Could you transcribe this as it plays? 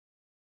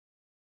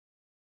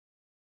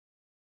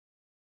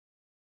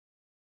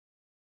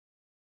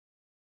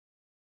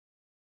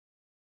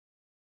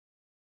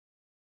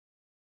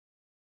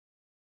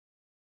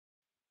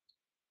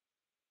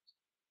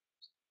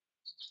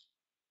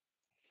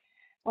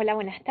Hola,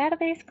 buenas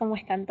tardes, ¿cómo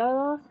están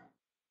todos?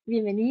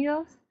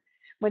 Bienvenidos.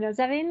 Bueno,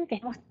 ya ven que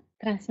estamos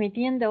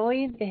transmitiendo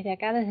hoy desde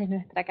acá, desde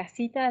nuestra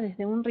casita,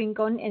 desde un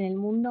rincón en el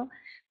mundo,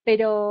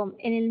 pero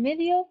en el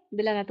medio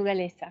de la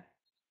naturaleza.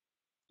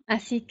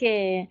 Así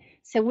que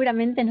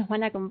seguramente nos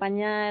van a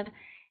acompañar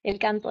el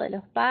canto de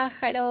los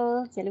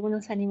pájaros y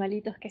algunos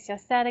animalitos que se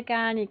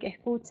acercan y que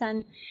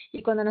escuchan.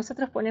 Y cuando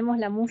nosotros ponemos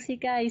la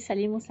música y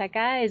salimos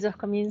acá,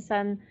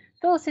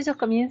 todos ellos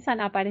comienzan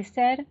a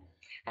aparecer.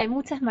 Hay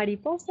muchas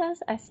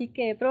mariposas, así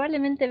que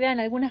probablemente vean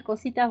algunas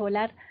cositas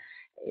volar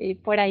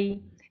por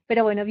ahí.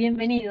 Pero bueno,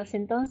 bienvenidos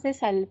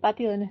entonces al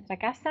patio de nuestra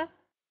casa,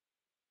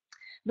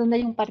 donde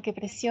hay un parque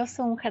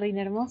precioso, un jardín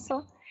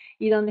hermoso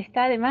y donde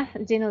está además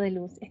lleno de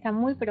luz. Está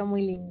muy, pero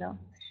muy lindo.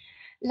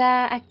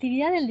 La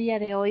actividad del día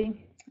de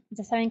hoy,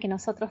 ya saben que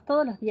nosotros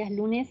todos los días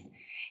lunes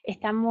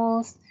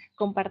estamos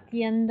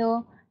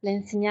compartiendo la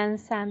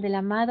enseñanza del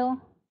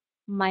amado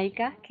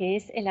Maika, que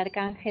es el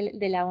arcángel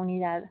de la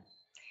unidad.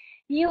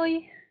 Y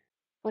hoy,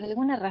 por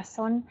alguna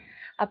razón,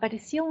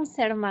 apareció un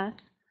ser más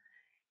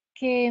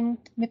que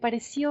me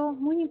pareció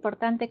muy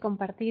importante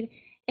compartir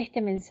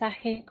este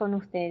mensaje con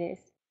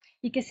ustedes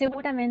y que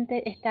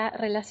seguramente está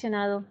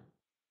relacionado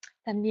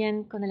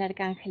también con el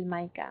arcángel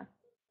Maika.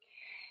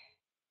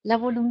 La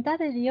voluntad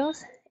de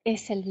Dios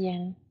es el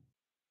bien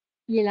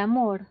y el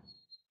amor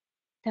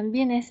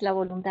también es la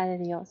voluntad de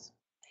Dios.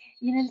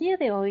 Y en el día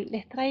de hoy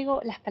les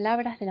traigo las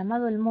palabras del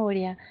amado El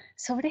Moria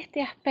sobre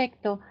este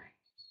aspecto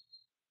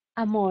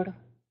amor,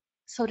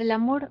 sobre el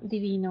amor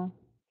divino,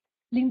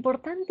 lo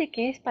importante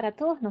que es para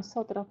todos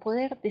nosotros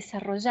poder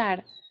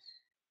desarrollar,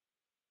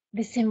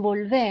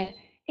 desenvolver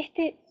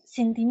este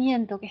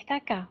sentimiento que está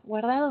acá,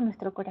 guardado en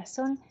nuestro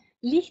corazón,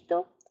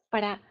 listo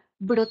para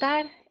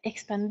brotar,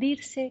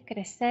 expandirse,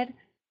 crecer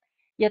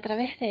y a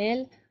través de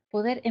él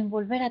poder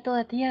envolver a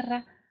toda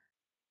tierra,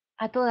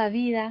 a toda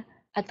vida,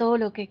 a todo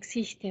lo que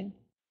existe.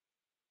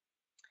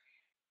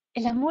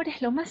 El amor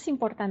es lo más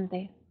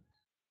importante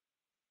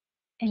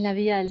en la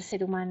vida del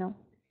ser humano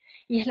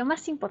y es lo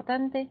más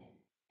importante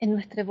en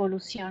nuestra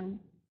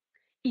evolución.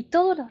 Y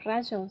todos los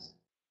rayos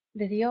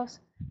de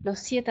Dios, los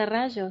 7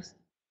 rayos,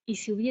 y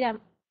si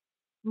hubiera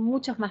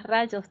muchos más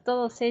rayos,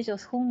 todos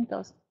ellos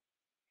juntos,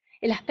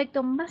 el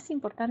aspecto más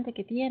importante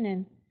que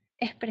tienen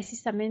es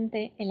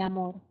precisamente el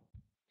amor.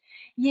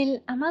 Y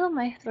el amado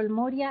Maestro El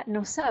Moria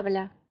nos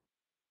habla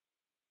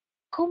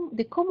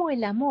de cómo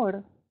el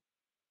amor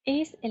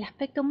es el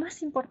aspecto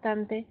más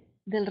importante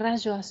del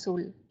rayo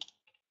azul.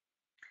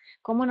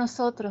 Cómo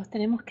nosotros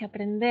tenemos que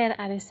aprender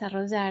a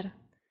desarrollar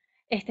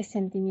este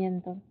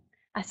sentimiento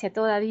hacia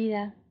toda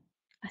vida,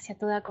 hacia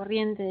toda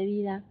corriente de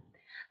vida,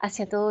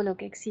 hacia todo lo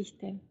que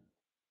existe,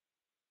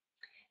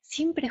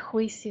 sin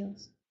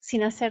prejuicios,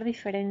 sin hacer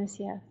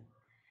diferencias,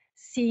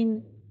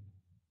 sin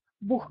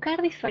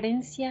buscar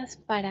diferencias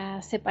para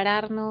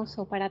separarnos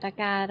o para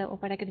atacar o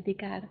para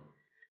criticar.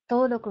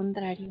 Todo lo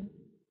contrario.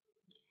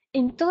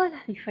 En todas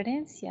las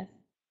diferencias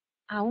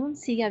aún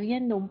sigue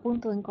habiendo un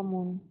punto en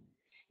común,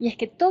 y es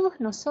que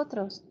todos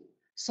nosotros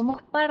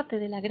somos parte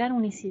de la gran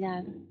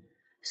unicidad,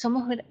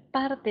 somos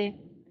parte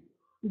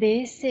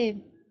de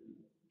ese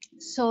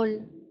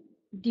sol,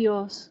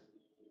 Dios,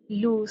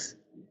 luz,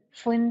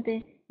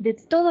 fuente de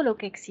todo lo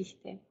que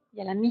existe,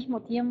 y al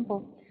mismo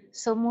tiempo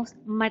somos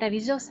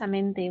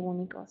maravillosamente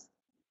únicos.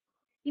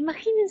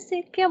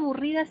 Imagínense qué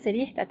aburrida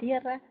sería esta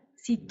tierra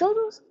si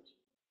todos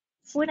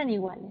fueran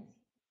iguales.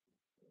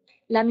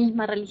 La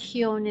misma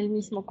religión, el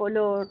mismo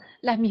color,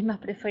 las mismas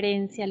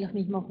preferencias, los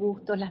mismos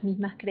gustos, las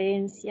mismas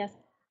creencias,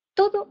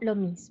 todo lo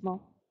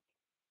mismo.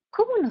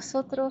 ¿Cómo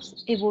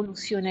nosotros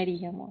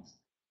evolucionaríamos?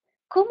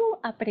 ¿Cómo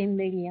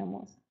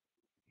aprenderíamos?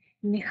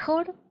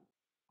 Mejor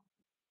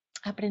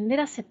aprender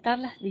a aceptar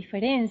las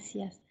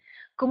diferencias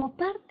como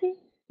parte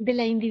de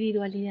la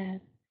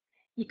individualidad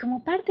y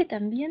como parte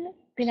también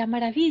de la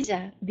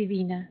maravilla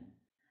divina.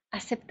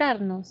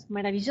 Aceptarnos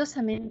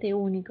maravillosamente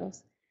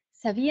únicos,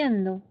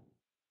 sabiendo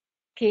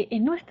que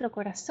en nuestro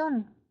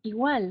corazón,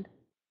 igual,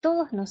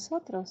 todos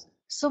nosotros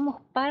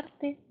somos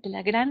parte de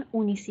la gran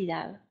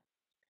unicidad.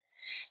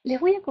 Les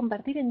voy a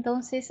compartir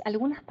entonces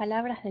algunas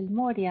palabras del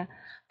Moria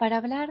para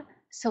hablar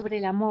sobre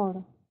el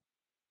amor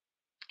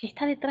que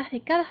está detrás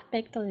de cada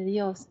aspecto de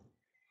Dios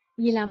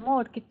y el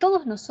amor que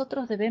todos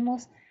nosotros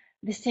debemos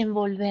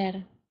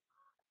desenvolver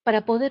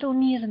para poder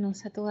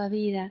unirnos a toda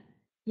vida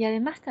y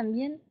además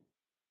también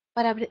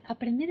para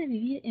aprender a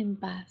vivir en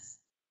paz.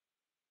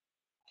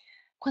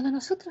 Cuando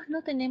nosotros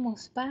no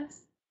tenemos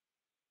paz,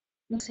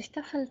 nos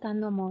está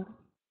faltando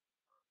amor.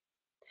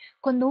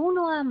 Cuando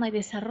uno ama y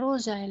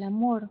desarrolla el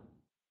amor,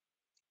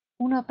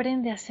 uno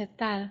aprende a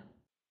aceptar,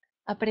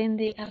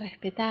 aprende a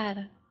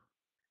respetar,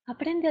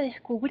 aprende a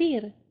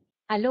descubrir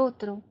al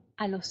otro,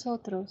 a los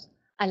otros,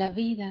 a la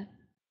vida.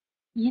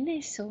 Y en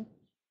eso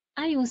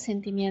hay un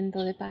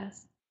sentimiento de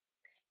paz.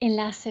 En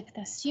la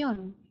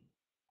aceptación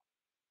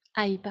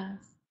hay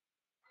paz.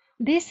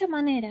 De esa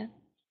manera,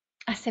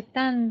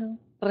 aceptando,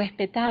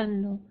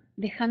 respetando,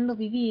 dejando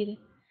vivir,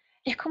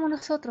 es como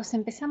nosotros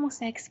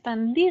empezamos a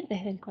expandir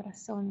desde el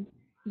corazón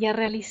y a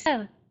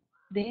realizar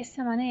de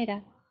esa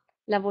manera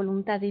la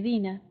voluntad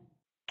divina,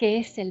 que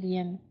es el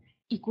bien,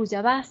 y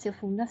cuya base o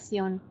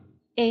fundación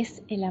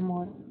es el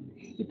amor.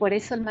 Y por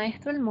eso el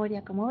maestro El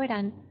Moria, como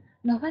verán,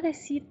 nos va a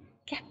decir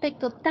qué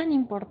aspecto tan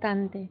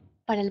importante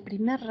para el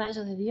primer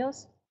rayo de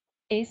Dios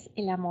es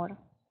el amor.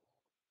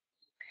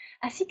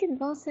 Así que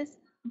entonces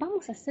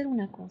vamos a hacer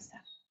una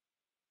cosa.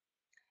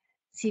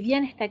 Si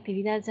bien esta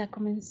actividad ya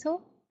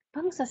comenzó,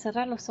 vamos a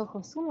cerrar los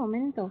ojos un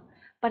momento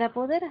para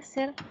poder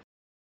hacer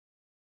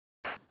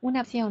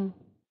una acción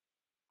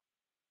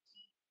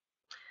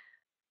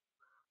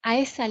a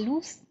esa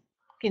luz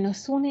que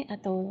nos une a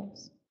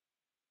todos,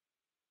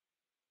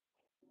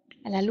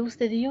 a la luz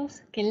de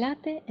Dios que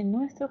late en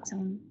nuestro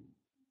corazón.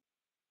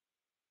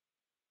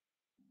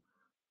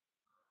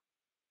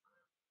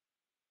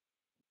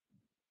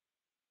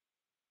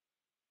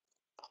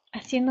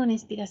 Haciendo una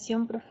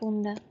inspiración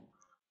profunda,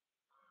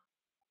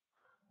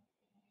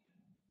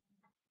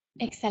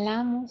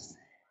 exhalamos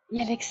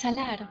y al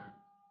exhalar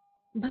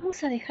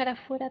vamos a dejar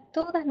afuera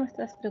todas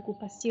nuestras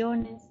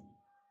preocupaciones,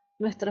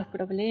 nuestros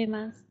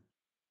problemas,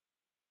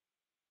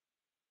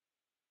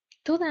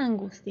 toda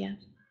angustia.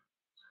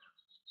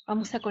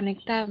 Vamos a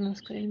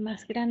conectarnos con el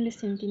más grande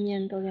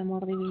sentimiento de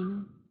amor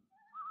divino.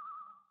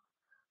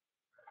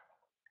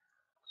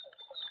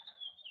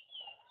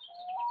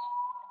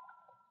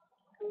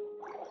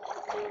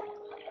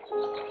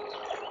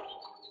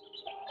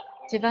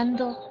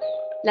 Llevando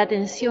la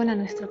atención a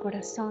nuestro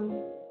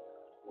corazón,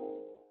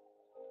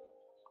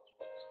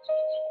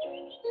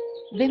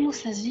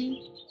 vemos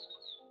allí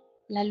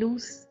la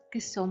luz que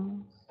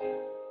somos,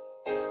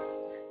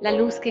 la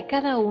luz que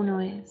cada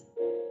uno es,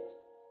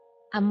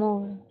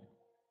 amor,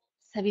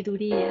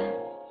 sabiduría,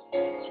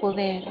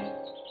 poder,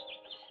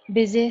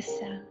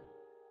 belleza,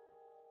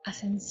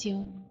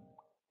 ascensión,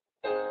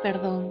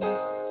 perdón.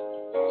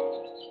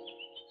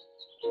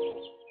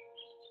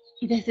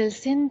 Y desde el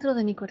centro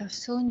de mi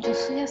corazón yo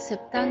estoy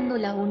aceptando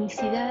la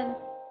unicidad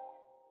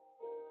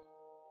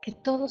que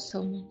todos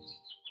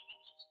somos.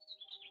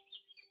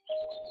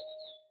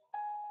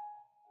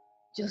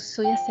 Yo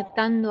estoy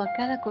aceptando a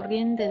cada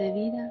corriente de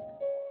vida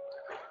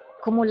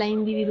como la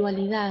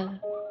individualidad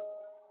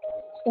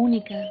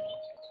única,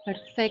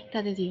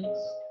 perfecta de Dios.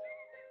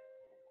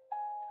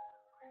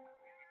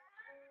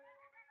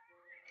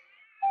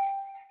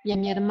 Y a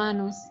mis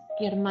hermanos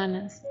y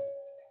hermanas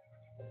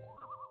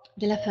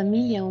de la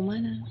familia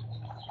humana,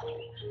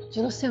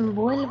 yo los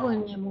envuelvo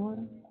en mi amor,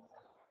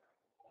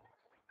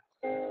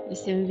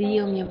 les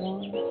envío mi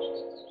amor,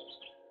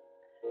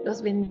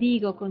 los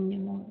bendigo con mi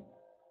amor,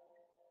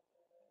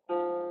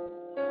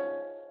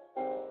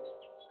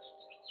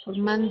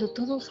 formando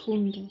todos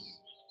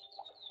juntos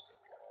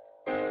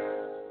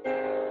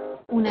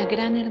una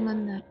gran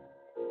hermandad,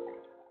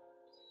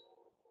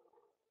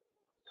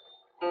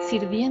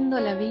 sirviendo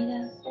a la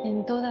vida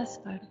en todas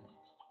partes.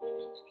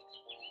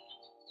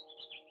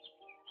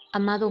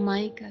 Amado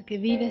Maika, que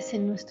vives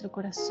en nuestro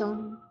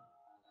corazón,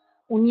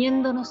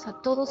 uniéndonos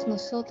a todos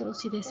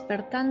nosotros y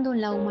despertando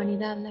en la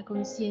humanidad la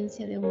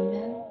conciencia de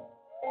unidad,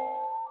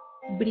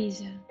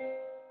 brilla,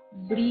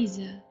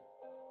 brilla,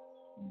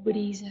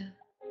 brilla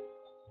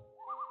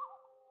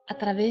a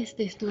través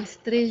de tu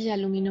estrella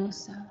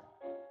luminosa.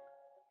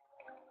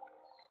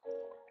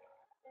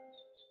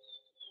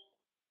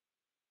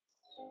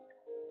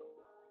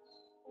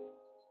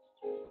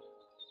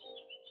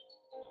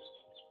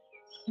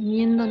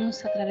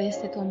 Uniéndonos a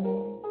través de tu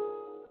amor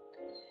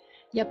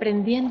y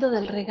aprendiendo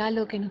del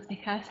regalo que nos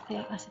dejaste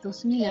hace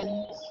 2000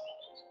 años.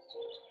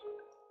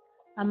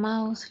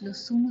 Amaos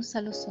los unos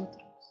a los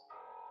otros,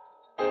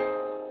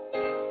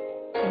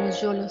 como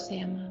yo los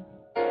he amado.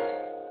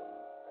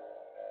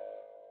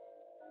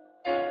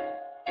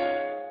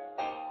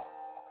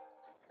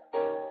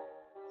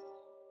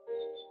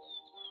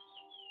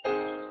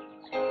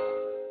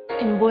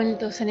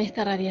 Envueltos en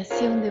esta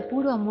radiación de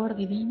puro amor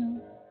divino,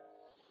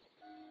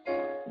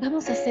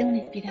 vamos a hacer una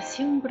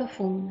inspiración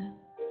profunda,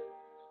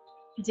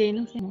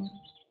 llenos de amor,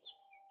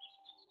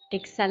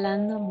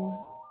 exhalando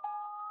amor.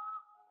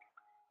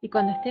 Y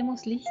cuando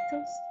estemos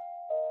listos,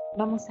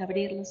 vamos a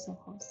abrir los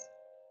ojos.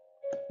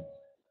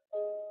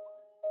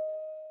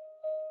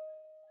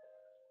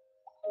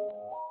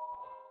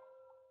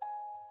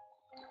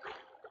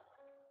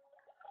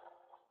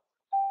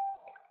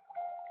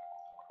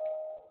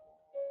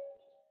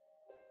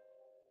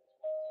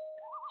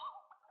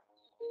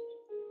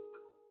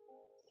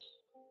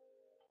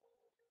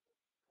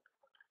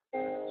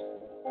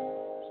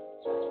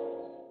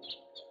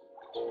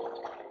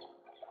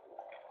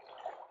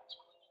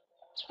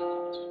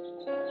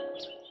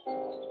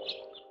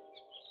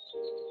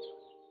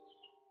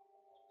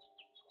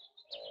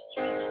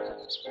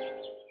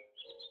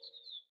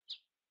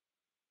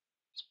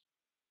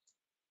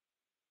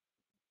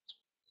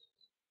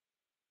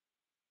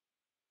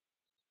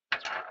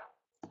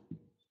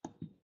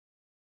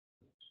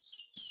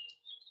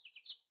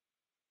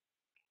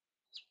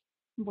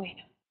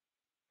 Bueno,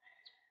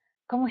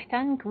 ¿cómo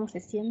están? ¿Cómo se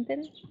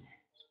sienten?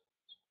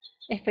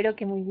 Espero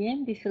que muy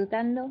bien,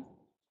 disfrutando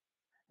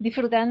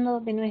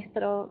de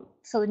nuestro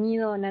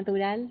sonido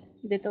natural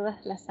de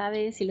todas las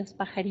aves y los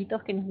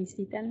pajaritos que nos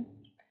visitan.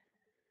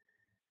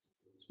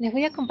 Les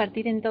voy a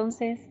compartir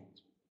entonces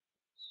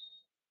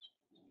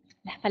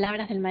las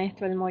palabras del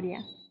Maestro El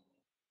Moria.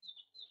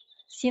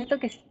 Siento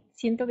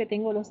que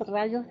tengo los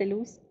rayos de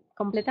luz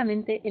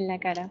completamente en la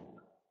cara.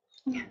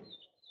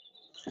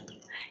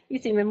 Y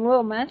si me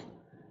muevo más,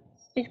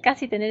 es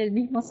casi tener el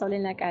mismo sol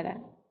en la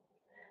cara.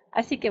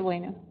 Así que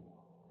bueno,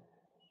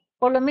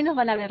 por lo menos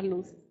van a ver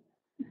luz.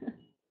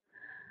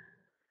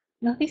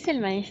 Nos dice el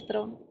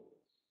Maestro: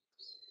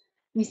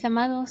 mis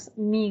amados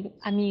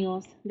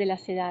amigos de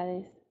las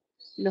edades,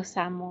 los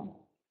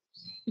amo.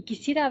 Y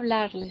quisiera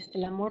hablarles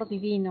del amor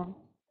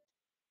divino,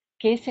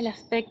 que es el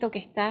aspecto que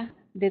está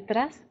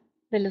detrás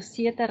de los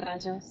 7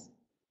 rayos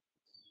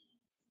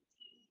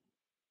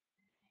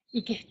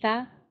y que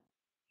está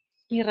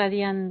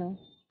irradiando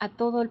a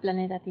todo el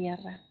planeta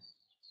Tierra.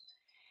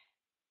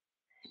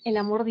 El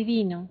amor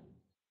divino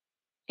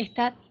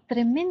está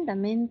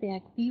tremendamente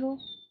activo,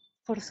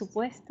 por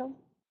supuesto,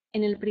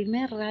 en el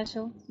primer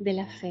rayo de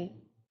la fe,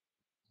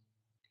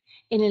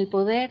 en el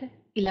poder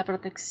y la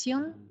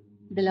protección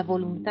de la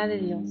voluntad de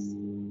Dios.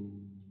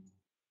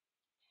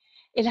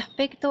 El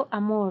aspecto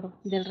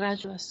amor del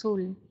rayo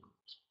azul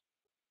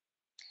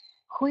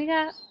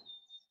juega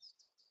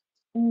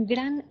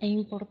una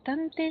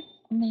importante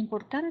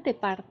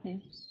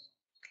parte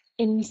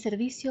en mi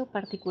servicio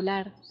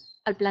particular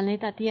al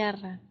planeta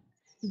Tierra,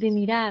 de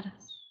mirar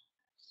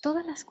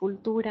todas las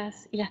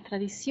culturas y las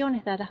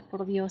tradiciones dadas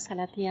por Dios a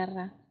la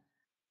Tierra,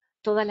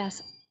 todas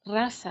las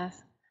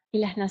razas y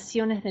las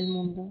naciones del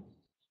mundo,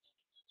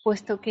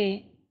 puesto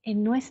que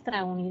en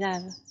nuestra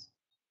unidad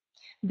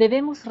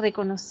debemos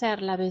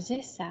reconocer la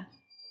belleza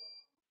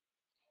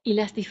y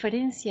las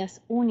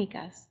diferencias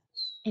únicas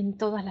en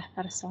todas las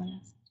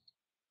personas.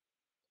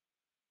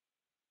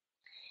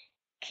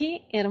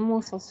 Qué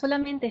hermoso,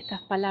 solamente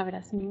estas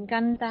palabras, me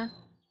encanta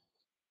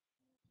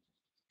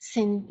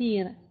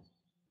sentir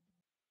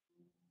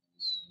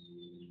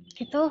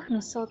que todos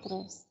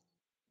nosotros,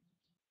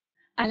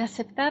 al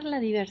aceptar la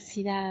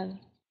diversidad,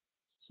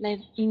 la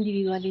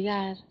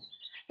individualidad,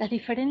 las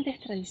diferentes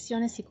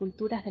tradiciones y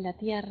culturas de la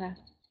Tierra,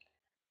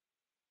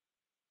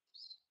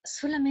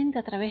 solamente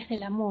a través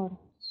del amor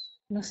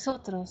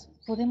nosotros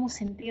podemos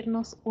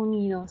sentirnos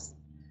unidos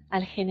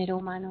al género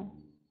humano.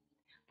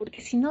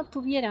 Porque si no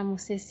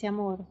tuviéramos ese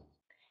amor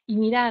y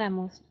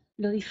miráramos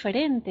lo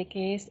diferente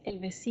que es el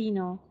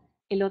vecino,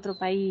 el otro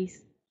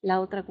país, la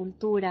otra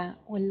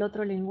cultura o el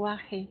otro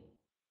lenguaje,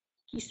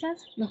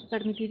 quizás nos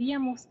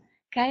permitiríamos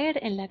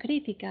caer en la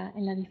crítica,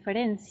 en la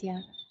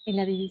diferencia, en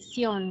la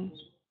división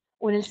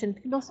o en el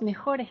sentirnos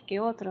mejores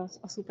que otros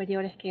o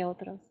superiores que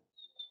otros.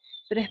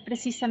 Pero es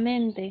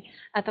precisamente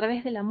a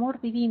través del amor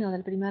divino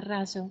del primer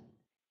rayo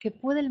que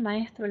puede el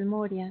Maestro El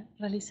Moria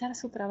realizar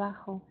su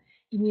trabajo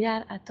y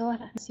mirar a todas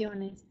las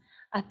naciones,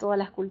 a todas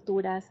las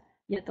culturas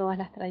y a todas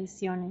las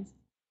tradiciones.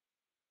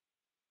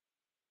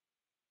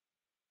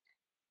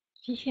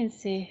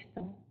 Fíjense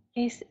esto,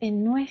 es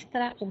en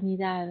nuestra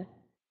unidad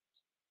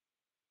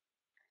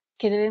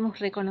que debemos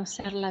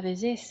reconocer la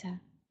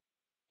belleza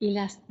y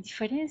las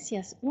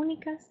diferencias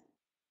únicas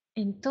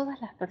en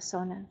todas las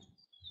personas.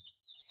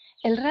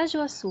 El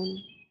rayo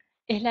azul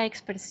es la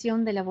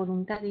expresión de la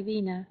voluntad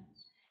divina.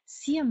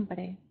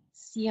 Siempre,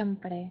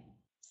 siempre,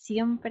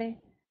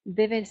 siempre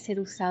debe ser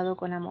usado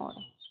con amor.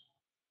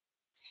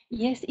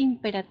 Y es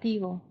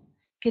imperativo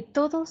que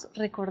todos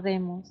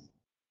recordemos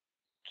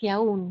que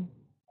aún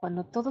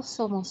cuando todos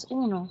somos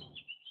uno,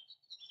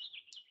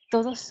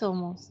 todos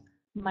somos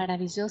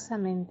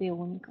maravillosamente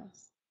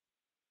únicos.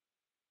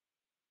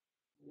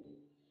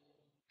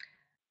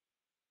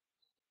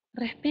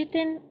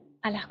 Respeten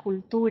a las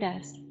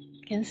culturas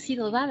que han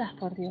sido dadas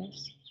por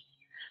Dios,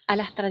 a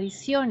las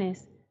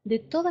tradiciones de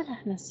todas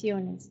las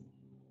naciones,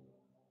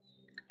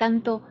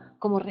 tanto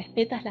como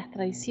respetas las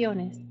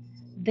tradiciones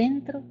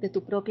dentro de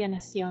tu propia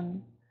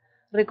nación,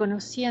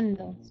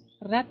 reconociendo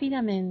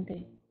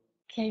rápidamente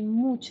que hay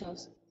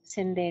muchos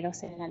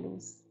senderos en la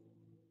luz.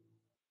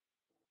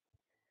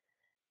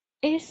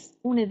 Es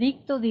un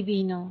edicto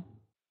divino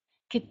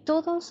que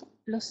todos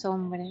los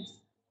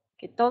hombres,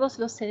 que todos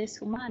los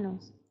seres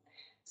humanos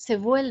se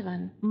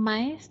vuelvan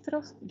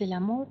maestros del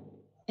amor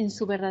en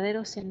su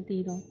verdadero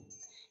sentido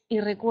y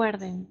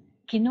recuerden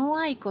que no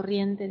hay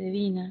corriente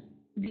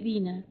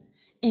divina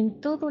en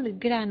todo el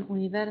gran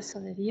universo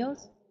de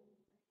Dios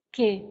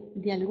que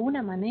de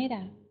alguna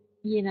manera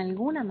y en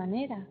alguna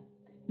manera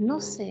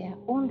no sea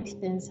un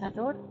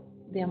dispensador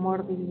de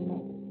amor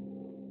divino.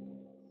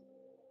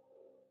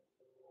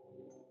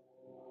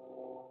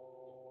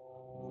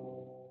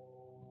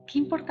 Qué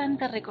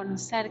importante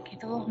reconocer que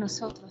todos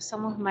nosotros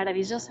somos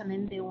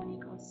maravillosamente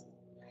únicos.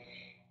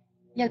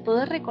 Y al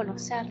poder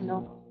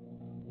reconocerlo,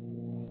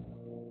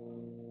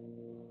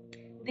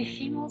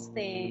 dejemos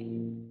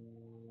de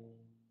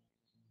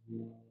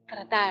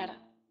tratar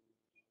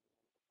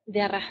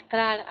de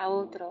arrastrar a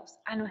otros,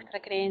 a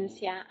nuestra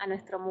creencia, a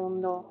nuestro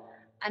mundo,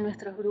 a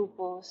nuestros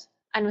grupos,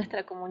 a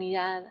nuestra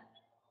comunidad,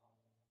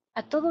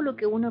 a todo lo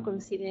que uno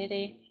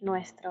considere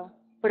nuestro,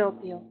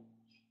 propio.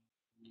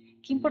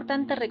 Qué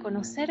importante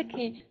reconocer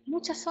que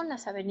muchas son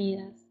las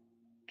avenidas,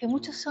 que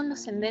muchos son los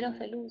senderos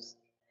de luz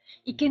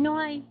y que no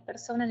hay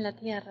persona en la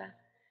tierra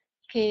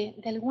que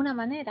de alguna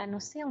manera no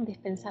sea un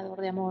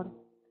dispensador de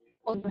amor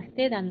o no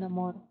esté dando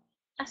amor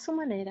a su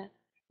manera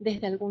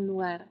desde algún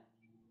lugar.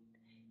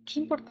 Qué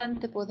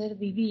importante poder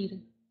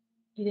vivir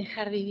y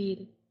dejar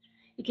vivir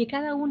y que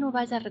cada uno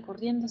vaya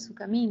recorriendo su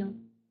camino,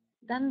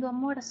 dando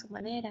amor a su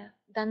manera,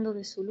 dando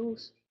de su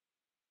luz,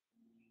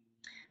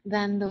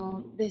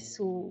 dando de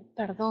su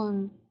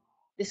perdón,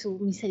 de su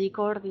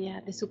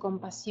misericordia, de su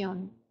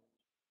compasión.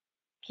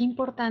 Qué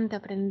importante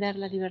aprender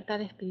la libertad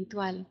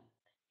espiritual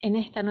en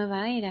esta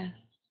nueva era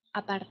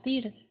a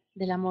partir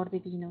del amor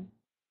divino.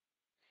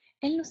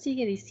 Él nos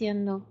sigue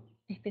diciendo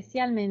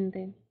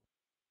especialmente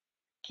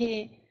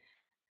que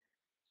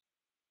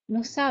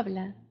nos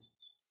habla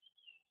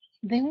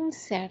de un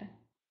ser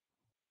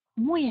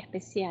muy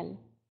especial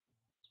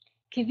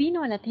que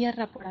vino a la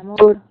tierra por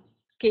amor,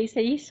 que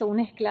se hizo un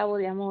esclavo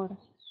de amor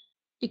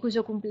y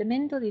cuyo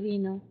complemento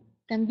divino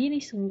también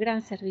hizo un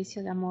gran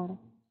servicio de amor.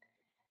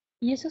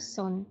 Y ellos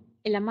son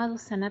el amado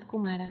Sanat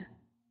Kumara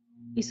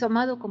y su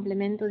amado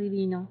complemento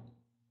divino,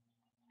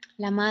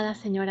 la amada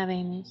Señora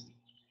Venus,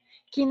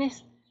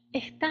 quienes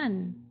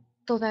están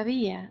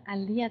todavía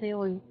al día de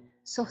hoy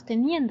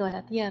sosteniendo a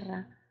la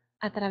Tierra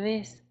a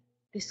través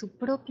de su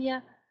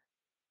propia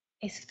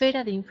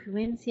esfera de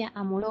influencia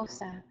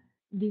amorosa,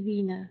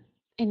 divina,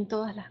 en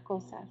todas las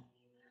cosas.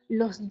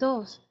 Los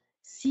dos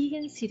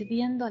siguen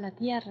sirviendo a la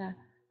Tierra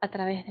a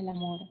través del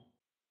amor.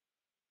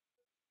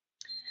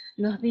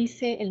 Nos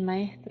dice el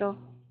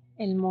Maestro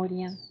El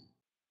Moria: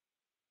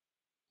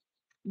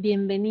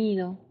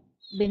 bienvenido,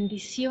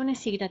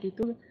 bendiciones y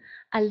gratitud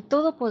al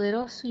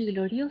todopoderoso y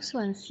glorioso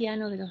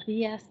anciano de los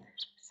días,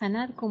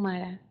 Sanat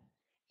Kumara,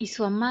 y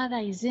su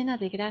amada y llena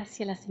de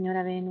gracia la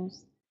señora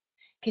Venus,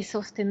 que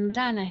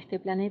sostendrán a este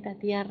planeta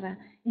Tierra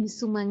en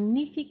su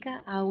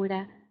magnífica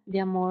aura de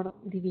amor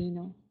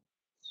divino.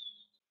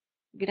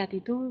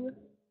 Gratitud,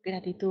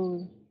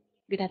 gratitud,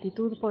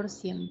 gratitud por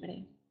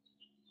siempre.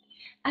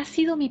 Ha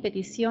sido mi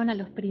petición a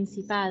los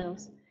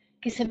principados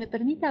que se me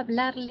permita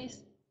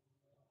hablarles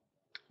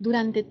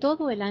durante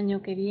todo el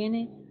año que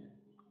viene,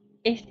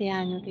 este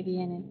año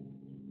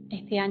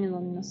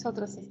donde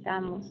nosotros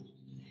estamos,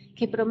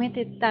 que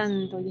promete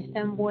tanto y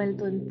está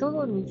envuelto en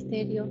todo el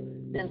misterio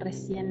del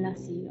recién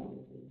nacido.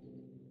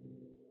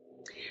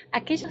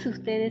 Aquellos de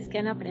ustedes que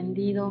han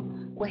aprendido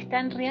o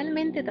están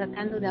realmente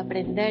tratando de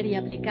aprender y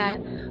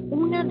aplicar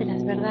una de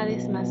las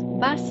verdades más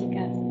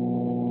básicas,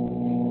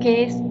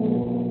 que es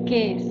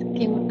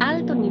que un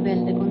alto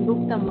nivel de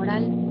conducta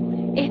moral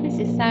es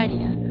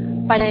necesaria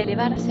para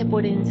elevarse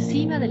por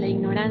encima de la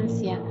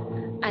ignorancia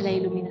a la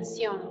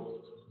iluminación.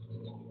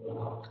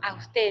 A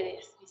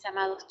ustedes, mis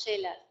amados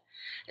chelas,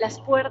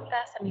 las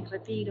puertas a mis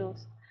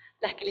retiros,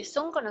 las que les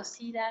son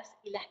conocidas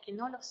y las que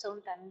no lo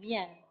son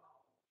también,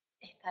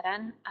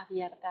 estarán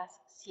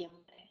abiertas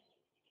siempre.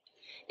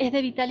 Es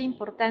de vital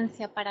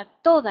importancia para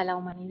toda la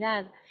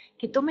humanidad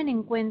que tomen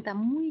en cuenta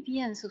muy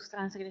bien sus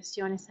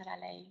transgresiones a la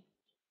ley.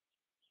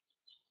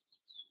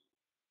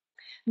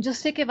 Yo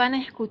sé que van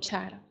a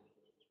escuchar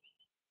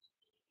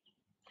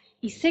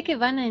y sé que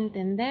van a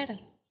entender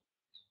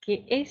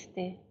que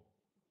este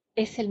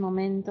es el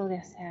momento de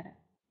hacer,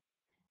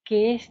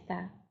 que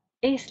esta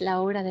es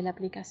la hora de la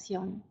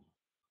aplicación.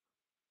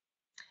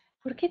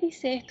 ¿Por qué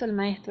dice esto el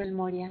maestro El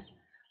Moria?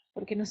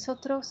 Porque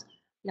nosotros,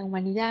 la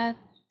humanidad,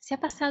 se ha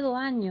pasado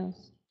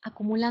años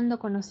acumulando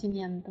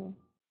conocimiento,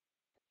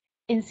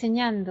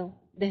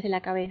 enseñando desde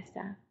la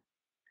cabeza,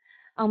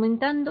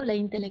 aumentando la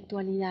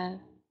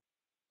intelectualidad.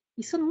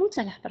 Y son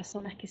muchas las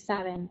personas que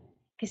saben,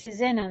 que se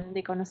llenan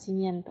de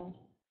conocimiento,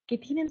 que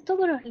tienen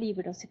todos los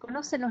libros, se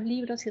conocen los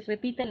libros y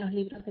repiten los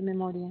libros de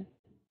memoria.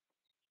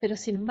 Pero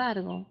sin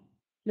embargo,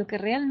 lo que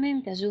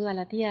realmente ayuda a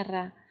la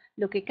Tierra,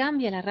 lo que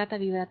cambia la rata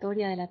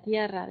vibratoria de la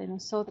Tierra, de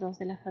nosotros,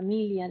 de la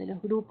familia, de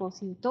los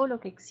grupos y de todo lo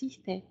que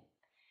existe,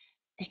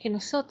 es que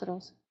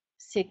nosotros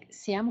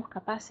seamos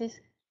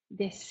capaces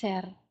de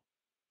ser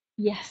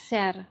y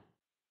hacer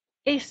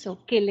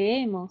eso que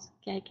leemos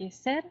que hay que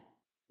ser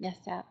y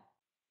hacer.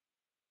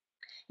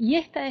 Y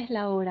esta es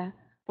la hora,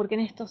 porque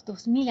en estos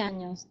 2000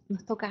 años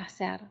nos toca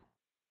hacer,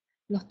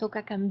 nos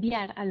toca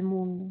cambiar al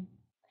mundo,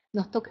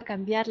 nos toca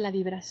cambiar la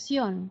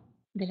vibración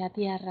de la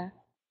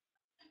Tierra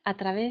a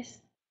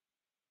través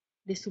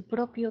de su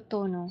propio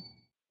tono,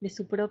 de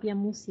su propia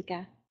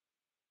música,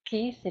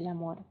 que es el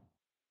amor.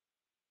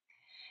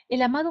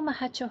 El amado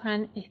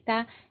Mahachohan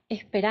está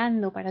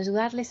esperando para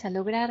ayudarles a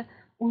lograr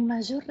un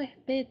mayor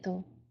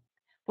respeto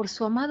por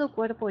su amado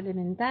cuerpo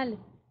elemental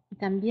y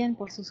también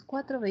por sus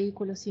 4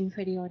 vehículos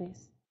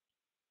inferiores.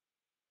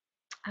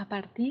 A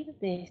partir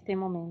de este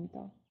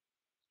momento,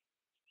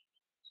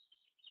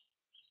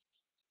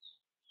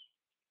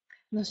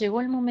 nos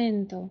llegó el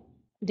momento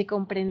de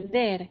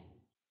comprender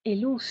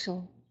el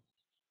uso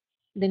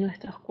de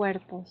nuestros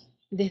cuerpos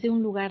desde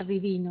un lugar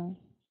divino,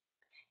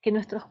 que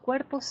nuestros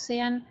cuerpos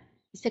sean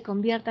y se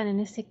conviertan en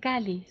ese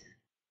cáliz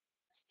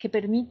que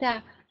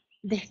permita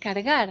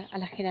descargar a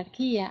la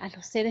jerarquía, a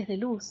los seres de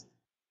luz,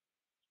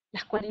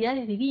 las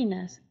cualidades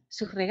divinas,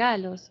 sus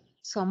regalos,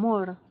 su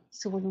amor,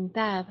 su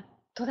voluntad,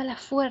 toda la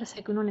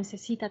fuerza que uno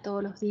necesita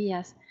todos los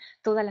días,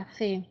 toda la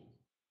fe.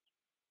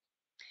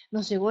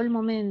 Nos llegó el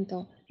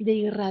momento de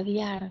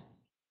irradiar,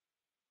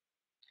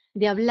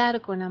 de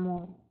hablar con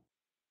amor,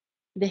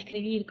 de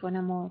escribir con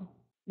amor,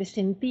 de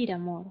sentir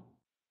amor,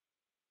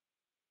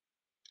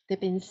 de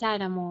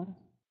pensar amor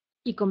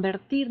y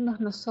convertirnos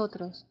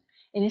nosotros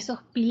en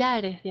esos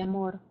pilares de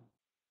amor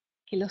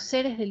que los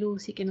seres de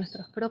luz y que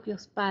nuestros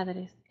propios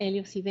padres,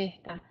 Helios y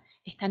Vesta,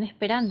 están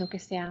esperando que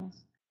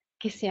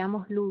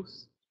seamos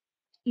luz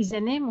y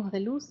llenemos de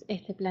luz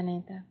este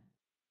planeta.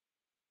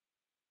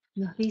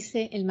 Nos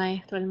dice el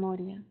maestro El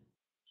Moria,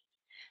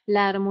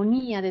 la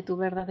armonía de tu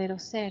verdadero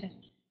ser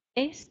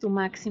es tu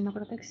máxima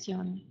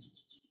protección.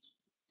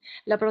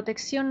 La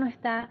protección no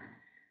está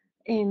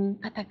en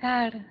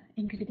atacar,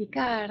 en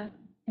criticar,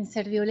 en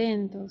ser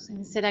violentos,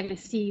 en ser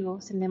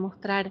agresivos, en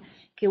demostrar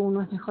que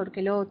uno es mejor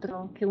que el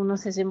otro, que uno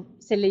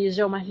se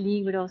leyó más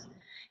libros,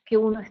 que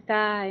uno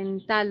está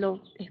en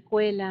tal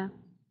escuela.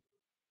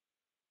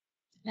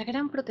 La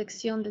gran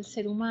protección del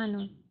ser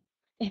humano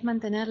es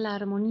mantener la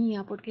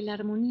armonía, porque la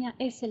armonía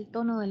es el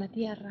tono de la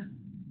tierra.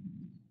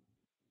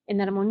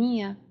 En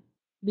armonía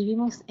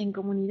vivimos en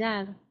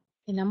comunidad,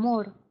 en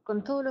amor,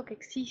 con todo lo que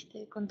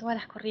existe, con todas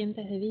las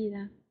corrientes de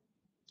vida,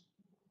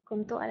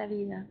 con toda la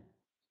vida.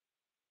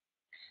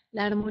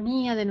 La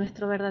armonía de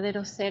nuestro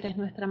verdadero ser es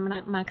nuestra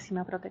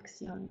máxima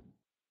protección.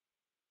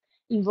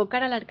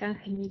 Invocar al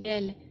arcángel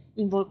Miguel,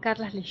 invocar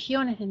las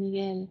legiones de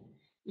Miguel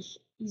y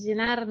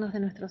llenarnos de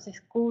nuestros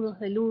escudos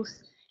de luz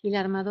y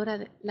la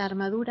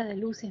armadura de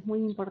luz es muy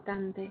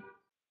importante.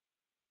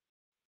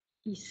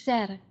 Y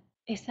ser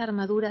esa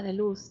armadura de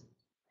luz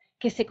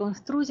que se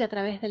construye a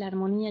través de la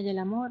armonía y el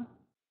amor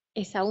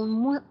es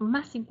aún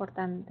más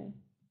importante,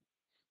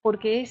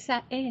 porque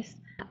esa es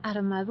la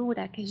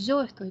armadura que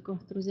yo estoy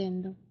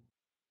construyendo,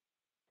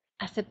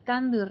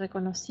 aceptando y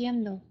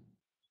reconociendo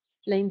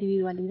la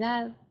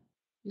individualidad,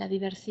 la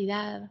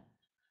diversidad,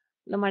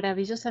 lo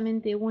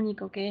maravillosamente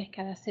único que es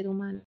cada ser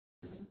humano.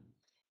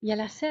 Y al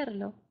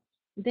hacerlo,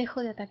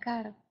 dejo de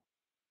atacar,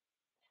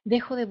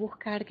 dejo de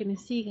buscar que me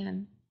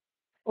sigan,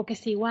 o que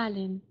se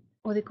igualen,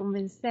 o de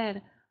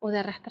convencer, o de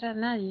arrastrar a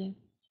nadie,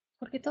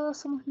 porque todos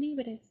somos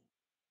libres.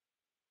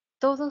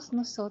 Todos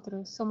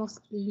nosotros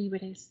somos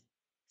libres,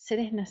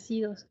 seres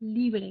nacidos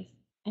libres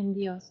en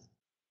Dios.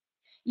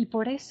 Y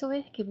por eso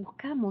es que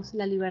buscamos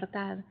la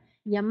libertad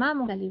y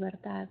amamos la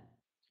libertad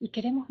y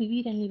queremos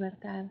vivir en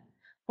libertad,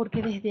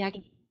 porque desde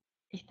aquí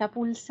está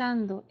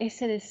pulsando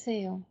ese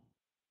deseo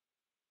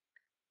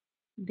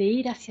de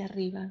ir hacia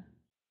arriba.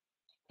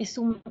 Es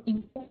un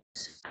impulso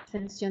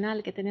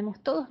ascensional que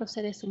tenemos todos los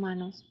seres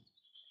humanos.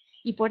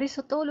 Y por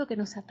eso todo lo que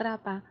nos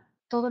atrapa,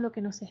 todo lo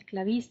que nos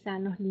esclaviza,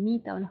 nos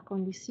limita o nos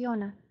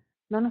condiciona,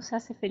 no nos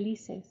hace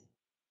felices,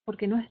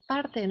 porque no es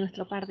parte de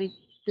nuestro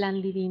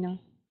plan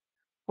divino,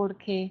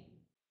 porque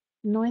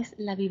no es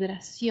la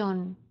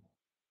vibración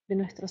de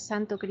nuestro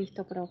Santo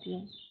Cristo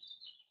propio.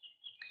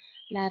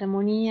 La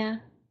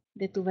armonía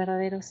de tu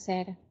verdadero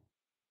ser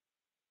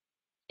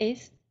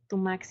es tu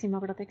máxima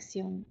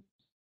protección.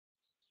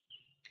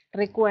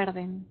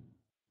 Recuerden,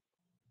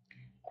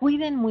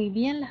 cuiden muy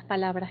bien las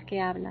palabras que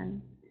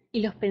hablan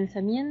y los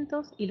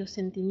pensamientos y los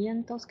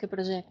sentimientos que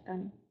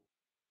proyectan.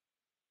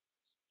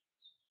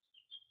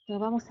 Lo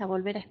vamos a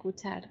volver a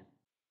escuchar.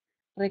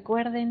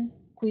 Recuerden,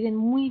 cuiden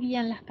muy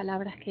bien las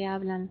palabras que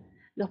hablan,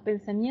 los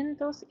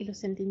pensamientos y los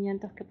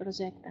sentimientos que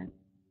proyectan.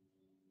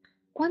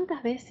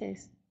 ¿Cuántas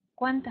veces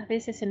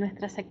en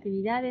nuestras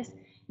actividades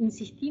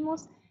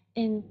insistimos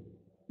en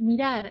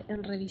mirar,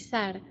 en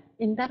revisar,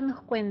 en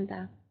darnos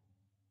cuenta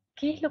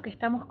qué es lo que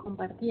estamos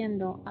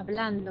compartiendo,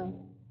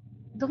 hablando,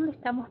 dónde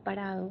estamos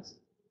parados?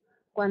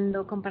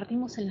 Cuando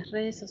compartimos en las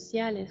redes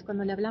sociales,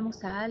 cuando le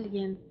hablamos a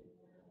alguien,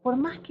 por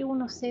más que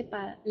uno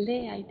sepa,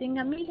 lea y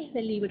tenga miles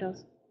de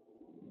libros,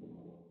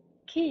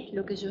 ¿qué es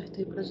lo que yo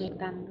estoy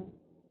proyectando?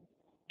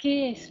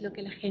 ¿Qué es lo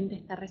que la gente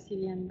está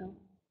recibiendo?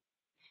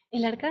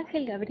 El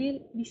arcángel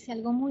Gabriel dice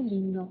algo muy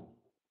lindo.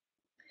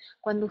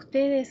 Cuando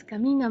ustedes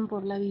caminan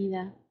por la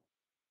vida,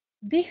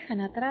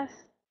 dejan atrás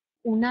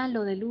un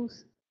halo de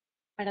luz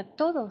para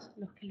todos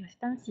los que lo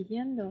están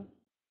siguiendo.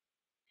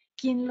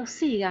 Quien lo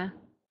siga,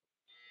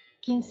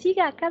 quien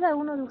siga a cada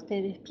uno de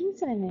ustedes,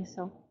 piensen en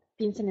eso.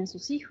 Piensen en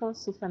sus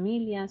hijos, su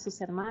familia,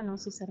 sus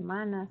hermanos, sus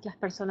hermanas, las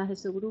personas de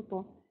su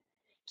grupo.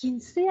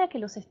 Quien sea que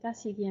los ¿está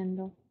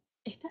siguiendo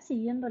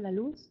la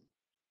luz?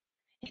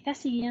 ¿Está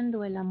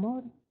siguiendo el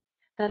amor?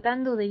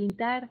 Tratando de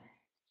imitar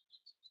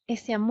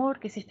ese amor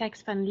que se está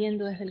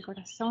expandiendo desde el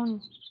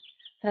corazón,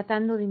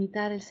 tratando de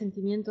imitar el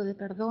sentimiento de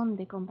perdón,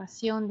 de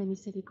compasión, de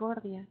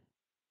misericordia.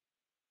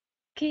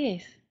 ¿Qué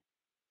es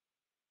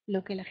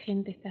lo que la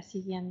gente está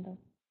siguiendo?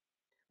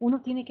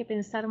 Uno tiene que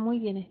pensar muy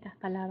bien estas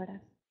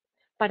palabras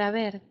para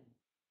ver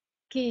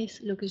qué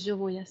es lo que yo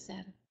voy a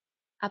hacer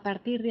a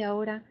partir de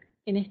ahora,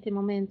 en este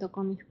momento,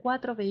 con mis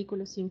 4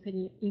 vehículos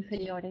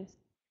inferiores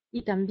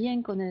y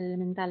también con el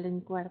elemental de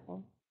mi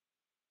cuerpo.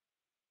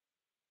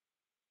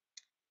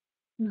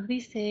 Nos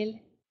dice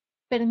él,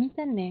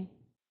 Permítanme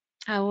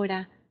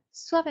ahora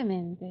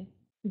suavemente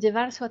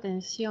llevar su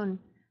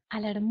atención a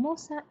la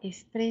hermosa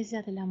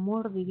estrella del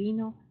amor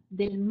divino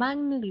del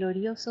magno y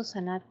glorioso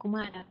Sanat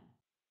Kumara,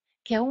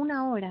 que aún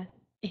ahora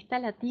está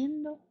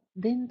latiendo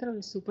dentro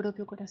de su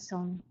propio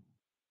corazón,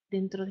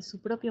 dentro de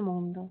su propio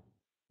mundo,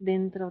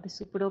 dentro de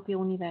su propio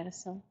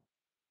universo.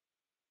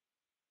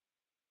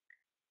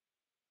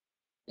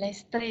 La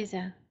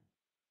estrella,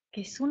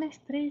 que es una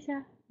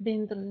estrella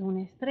dentro de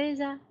una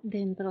estrella,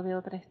 dentro de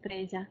otra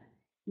estrella,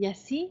 y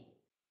así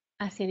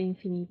hacia el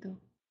infinito.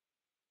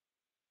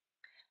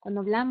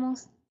 Cuando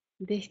hablamos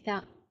de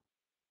esta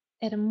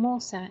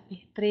hermosa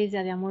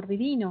estrella de amor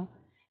divino,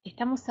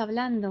 estamos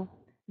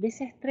hablando de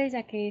esa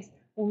estrella que es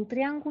un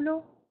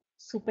triángulo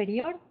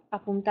superior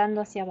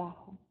apuntando hacia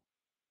abajo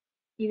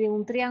y de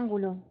un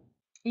triángulo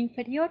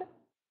inferior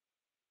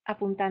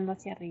apuntando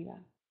hacia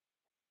arriba.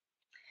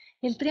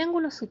 El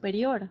triángulo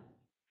superior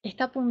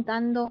está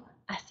apuntando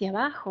hacia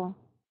abajo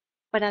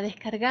para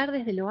descargar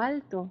desde lo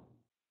alto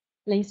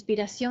la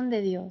inspiración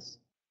de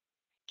Dios,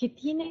 que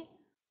tiene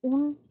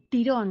un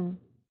tirón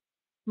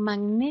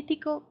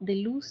magnético de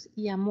luz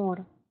y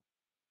amor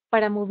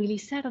para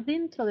movilizar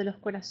dentro de los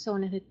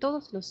corazones de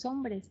todos los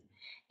hombres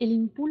el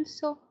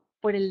impulso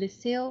por el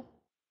deseo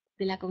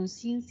de la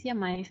conciencia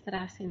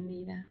maestra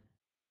ascendida,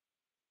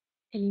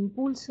 el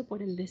impulso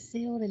por el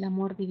deseo del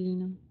amor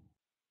divino,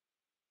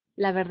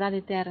 la verdad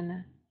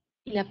eterna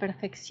y la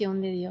perfección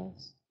de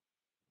Dios.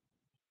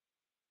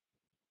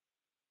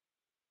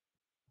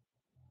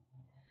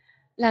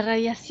 La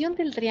radiación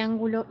del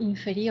triángulo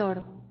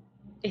inferior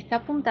está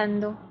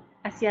apuntando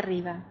hacia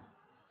arriba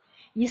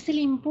y es el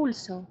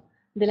impulso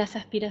de las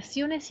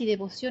aspiraciones y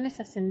devociones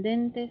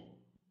ascendentes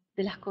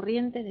de las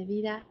corrientes de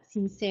vida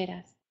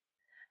sinceras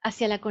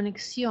hacia la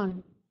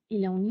conexión y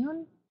la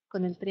unión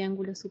con el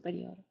triángulo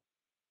superior.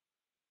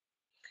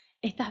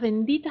 Estas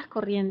benditas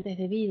corrientes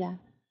de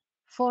vida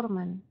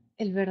forman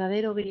el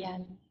verdadero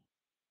grial,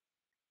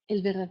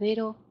 el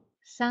verdadero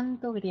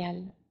santo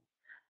grial,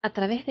 a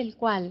través del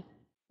cual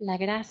la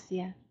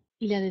gracia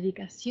y la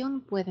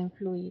dedicación pueden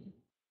fluir.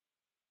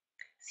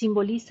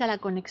 Simboliza la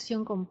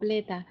conexión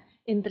completa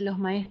entre los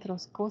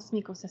maestros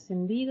cósmicos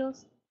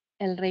ascendidos,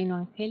 el reino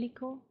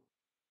angélico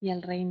y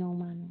el reino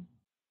humano.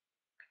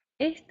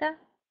 Esta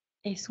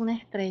es una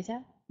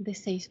estrella de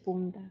 6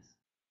 puntas,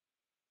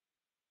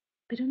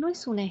 pero no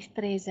es una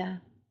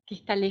estrella que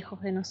está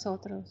lejos de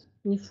nosotros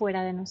ni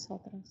fuera de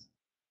nosotros.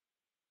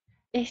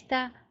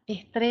 Esta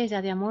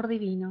estrella de amor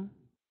divino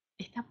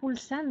está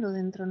pulsando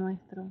dentro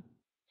nuestro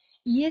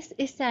y es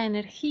esa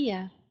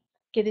energía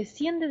que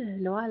desciende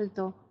desde lo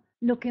alto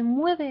lo que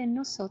mueve en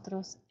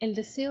nosotros el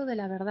deseo de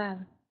la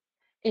verdad,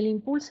 el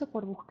impulso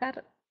por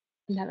buscar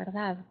la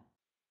verdad,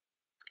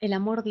 el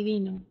amor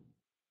divino,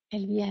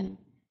 el bien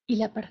y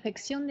la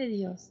perfección de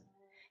Dios.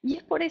 Y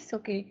es por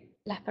eso que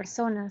las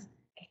personas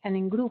que están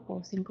en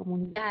grupos, en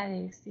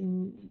comunidades,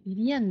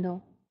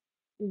 viviendo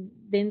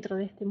dentro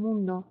de este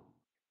mundo,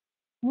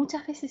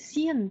 muchas veces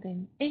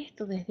sienten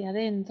esto desde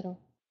adentro,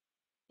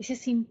 es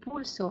ese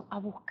impulso a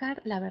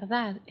buscar la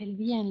verdad, el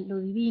bien, lo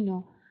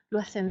divino, lo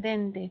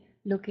ascendente,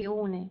 lo que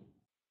une.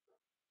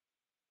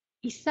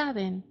 Y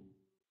saben,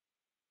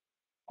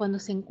 cuando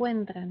se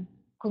encuentran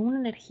con una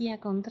energía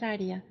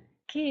contraria,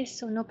 que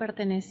eso no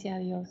pertenece a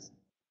Dios.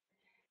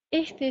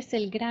 Este es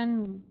el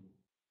gran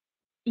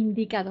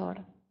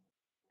indicador.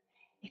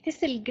 Este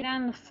es el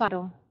gran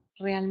faro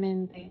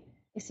realmente,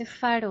 ese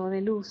faro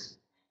de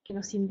luz que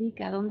nos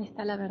indica dónde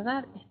está la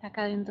verdad, está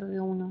acá dentro de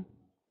uno.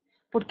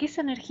 Porque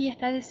esa energía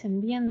está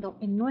descendiendo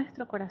en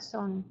nuestro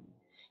corazón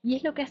y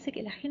es lo que hace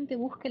que la gente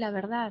busque la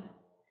verdad.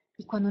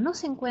 Y cuando no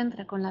se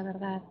encuentra con la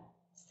verdad,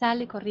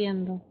 sale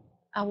corriendo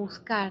a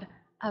buscar,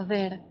 a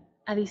ver,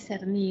 a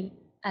discernir,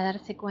 a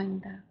darse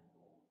cuenta.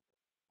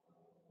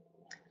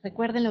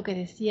 Recuerden lo que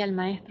decía el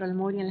maestro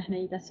Almori en las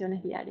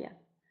meditaciones diarias.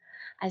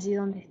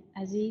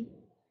 Allí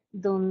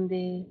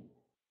donde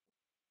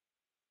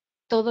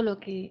todo lo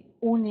que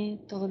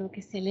une, todo lo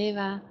que se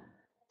eleva,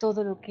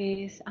 todo lo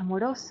que es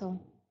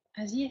amoroso,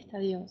 allí está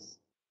Dios.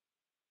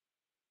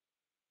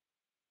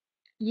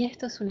 Y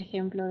esto es un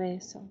ejemplo de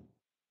eso.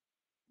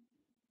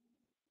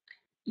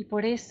 Y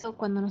por eso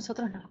cuando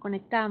nosotros nos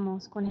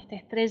conectamos con esta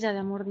estrella de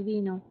amor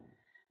divino,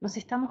 nos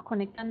estamos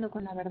conectando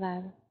con la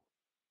verdad,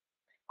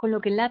 con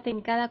lo que late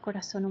en cada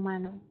corazón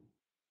humano.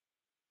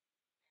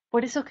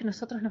 Por eso es que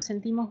nosotros nos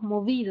sentimos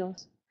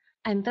movidos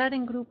a entrar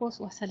en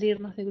grupos o a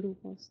salirnos de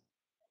grupos,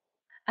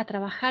 a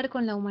trabajar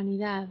con la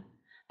humanidad,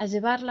 a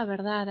llevar la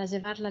verdad, a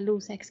llevar la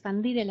luz, a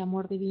expandir el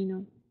amor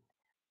divino,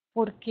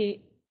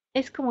 porque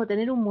es como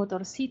tener un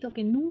motorcito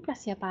que nunca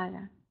se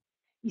apaga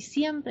y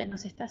siempre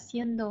nos está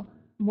haciendo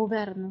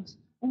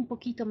movernos un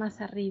poquito más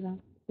arriba,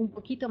 un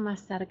poquito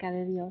más cerca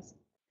de Dios,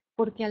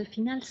 porque al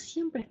final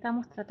siempre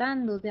estamos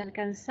tratando de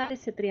alcanzar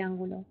ese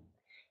triángulo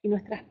y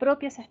nuestras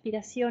propias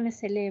aspiraciones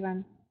se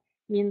elevan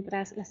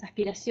mientras las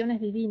aspiraciones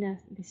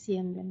divinas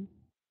descienden,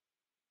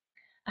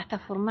 hasta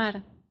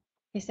formar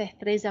esa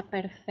estrella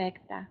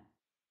perfecta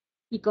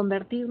y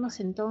convertirnos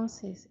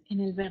entonces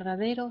en el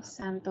verdadero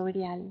santo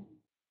grial.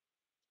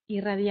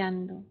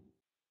 irradiando,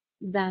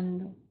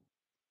 dando,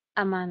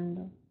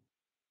 amando.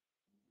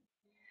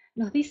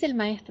 Nos dice el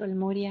Maestro El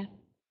Moria: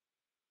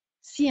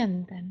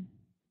 sientan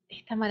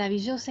esta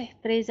maravillosa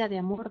estrella de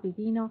amor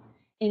divino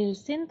en el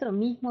centro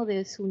mismo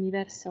de su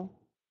universo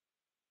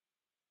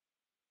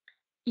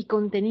y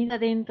contenida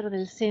dentro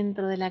del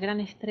centro de la gran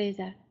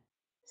estrella.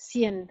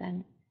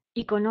 Sientan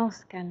y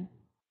conozcan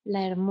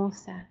la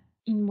hermosa,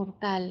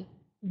 inmortal,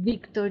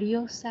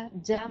 victoriosa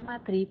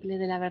llama triple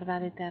de la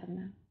verdad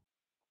eterna.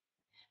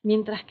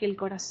 Mientras que el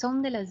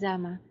corazón de la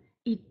llama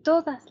y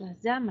todas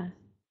las llamas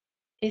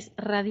es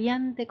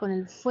radiante con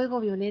el fuego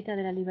violeta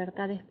de la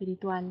libertad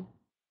espiritual,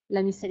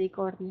 la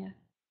misericordia,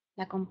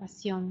 la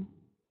compasión,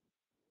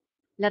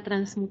 la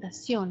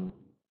transmutación,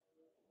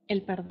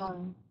 el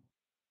perdón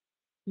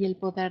y el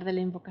poder de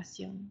la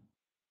invocación.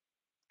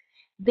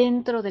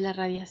 Dentro de la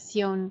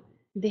radiación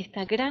de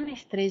esta gran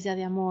estrella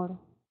de amor,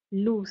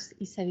 luz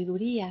y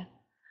sabiduría,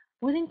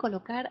 pueden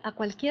colocar a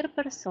cualquier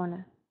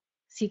persona,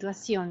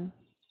 situación,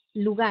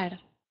 lugar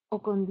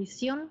o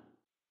condición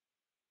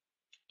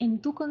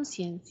en tu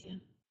conciencia,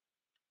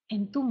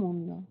 en tu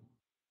mundo.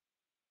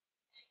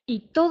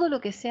 Y todo lo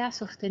que sea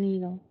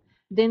sostenido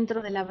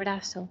dentro del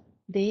abrazo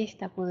de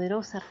esta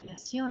poderosa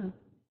relación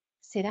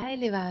será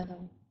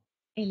elevado,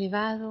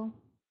 elevado,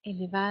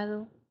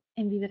 elevado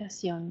en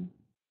vibración.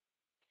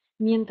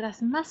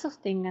 Mientras más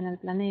sostengan al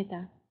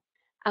planeta,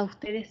 a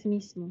ustedes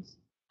mismos,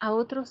 a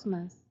otros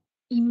más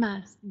y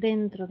más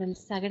dentro del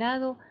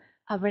sagrado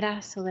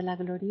abrazo de la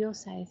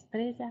gloriosa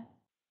estrella,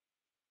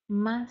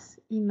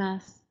 más y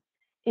más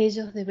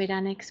ellos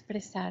deberán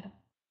expresar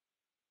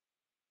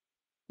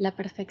la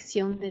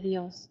perfección de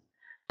Dios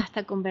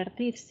hasta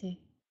convertirse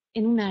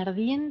en una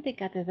ardiente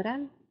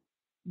catedral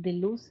de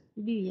luz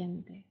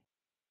viviente.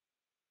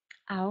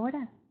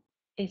 Ahora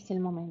es el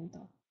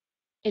momento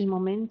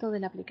de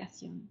la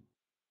aplicación.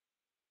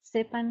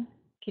 Sepan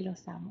que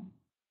los amo.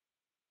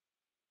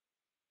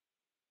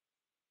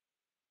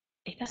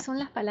 Estas son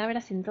las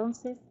palabras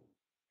entonces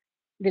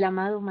del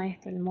amado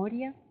Maestro El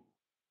Moria.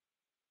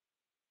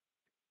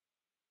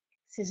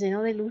 Se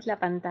llenó de luz la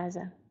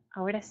pantalla.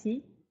 Ahora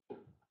sí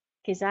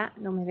que ya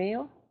no me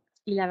veo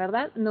y la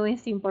verdad no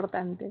es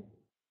importante.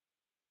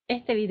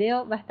 Este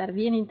video va a estar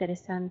bien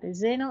interesante,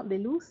 lleno de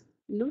luz,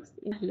 luz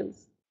y más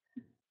luz.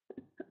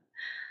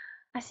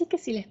 Así que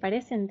si les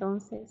parece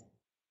entonces,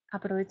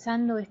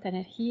 aprovechando esta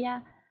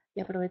energía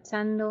y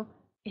aprovechando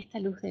esta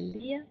luz del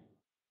día,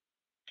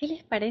 ¿qué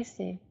les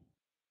parece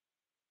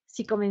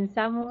si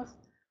comenzamos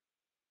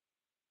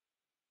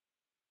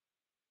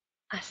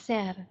a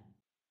hacer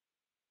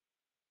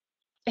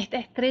esta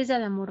estrella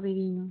de amor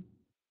divino?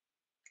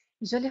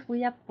 Yo les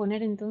voy a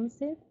poner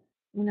entonces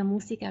una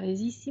música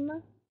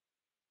bellísima,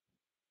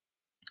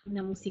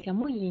 una música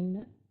muy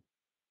linda,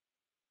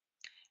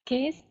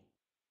 que es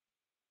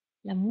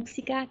la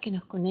música que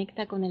nos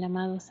conecta con el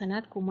amado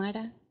Sanat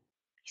Kumara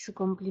y su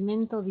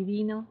complemento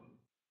divino,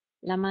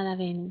 la amada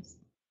Venus.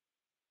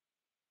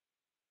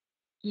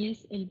 Y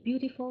es el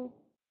Beautiful,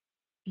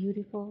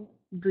 Beautiful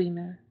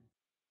Dreamer,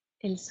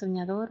 el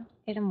soñador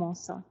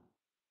hermoso.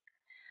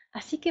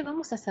 Así que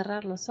vamos a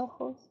cerrar los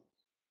ojos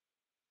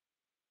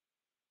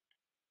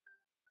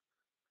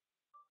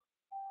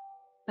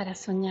para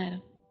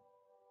soñar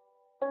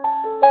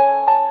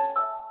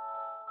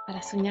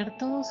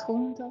todos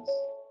juntos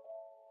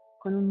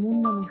con un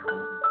mundo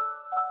mejor,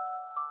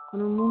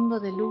 con un mundo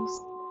de luz,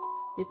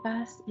 de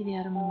paz y de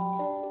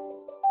armonía.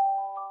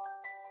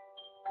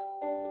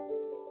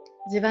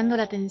 Llevando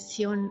la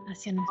atención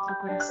hacia nuestro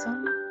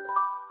corazón,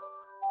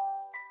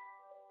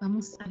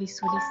 vamos a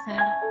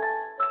visualizar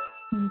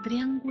un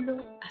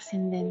triángulo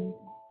ascendente,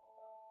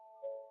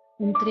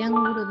 un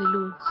triángulo de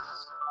luz,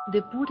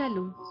 de pura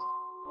luz,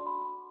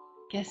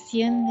 que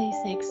asciende y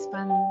se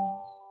expande.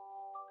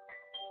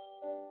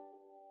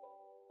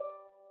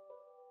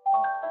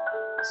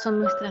 Son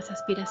nuestras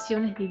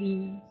aspiraciones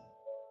divinas,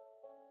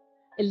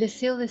 el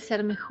deseo de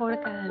ser mejor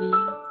cada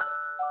día,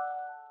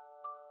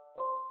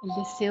 el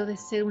deseo de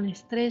ser una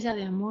estrella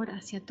de amor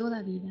hacia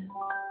toda vida,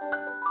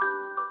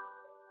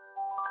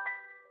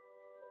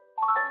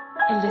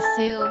 el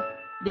deseo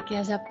de que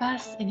haya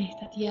paz en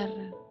esta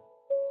tierra,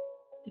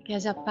 de que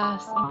haya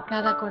paz en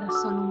cada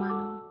corazón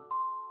humano,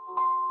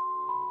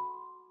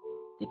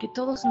 de que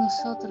todos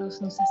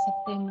nosotros nos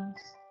aceptemos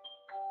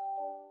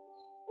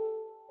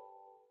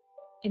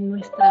en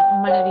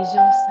nuestra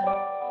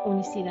maravillosa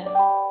unicidad.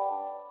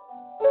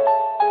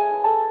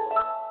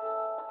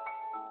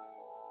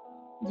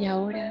 Y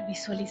ahora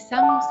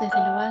visualizamos desde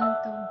lo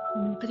alto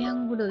un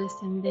triángulo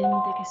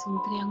descendente que es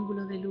un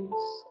triángulo de luz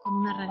con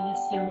una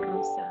radiación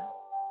rosa.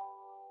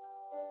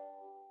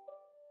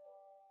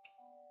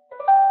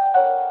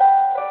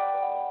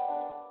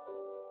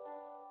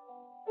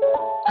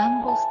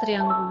 Ambos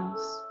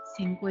triángulos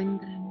se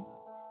encuentran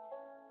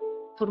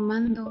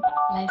formando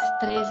la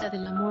estrella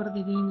del amor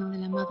divino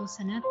del amado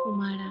Sanat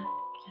Kumara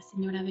y la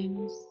señora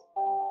Venus,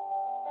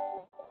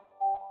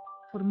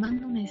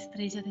 formando una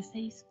estrella de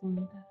 6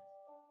 puntas.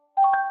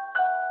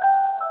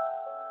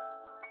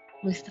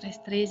 Nuestra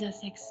estrella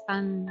se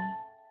expande,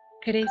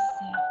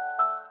 crece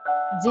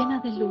llena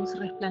de luz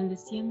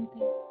resplandeciente,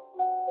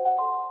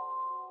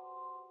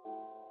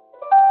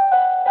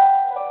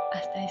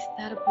 hasta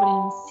estar por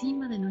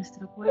encima de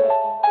nuestro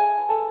cuerpo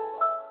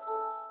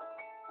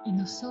y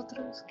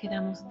nosotros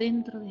quedamos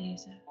dentro de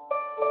ella.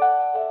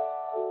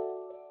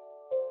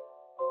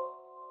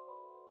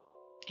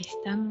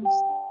 Estamos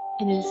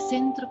en el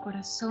centro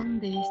corazón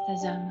de esta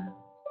llama.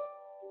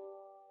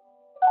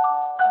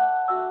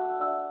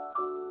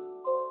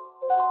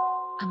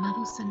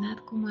 Amado Sanat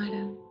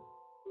Kumara,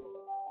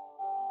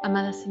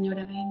 amada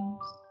Señora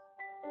Venus,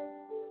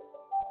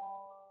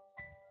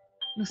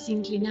 nos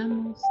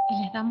inclinamos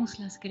y les damos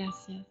las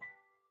gracias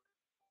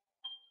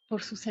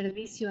por su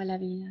servicio a la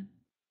vida,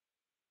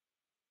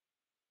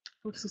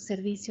 por su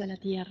servicio a la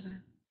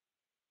tierra,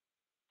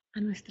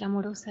 a nuestra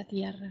amorosa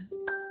tierra,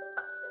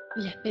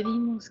 y les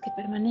pedimos que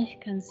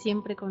permanezcan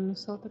siempre con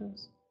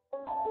nosotros,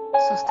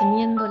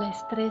 sosteniendo la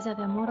estrella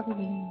de amor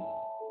divino,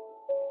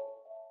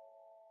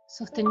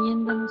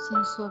 sosteniéndonos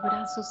en su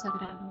abrazo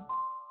sagrado,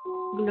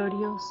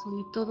 glorioso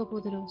y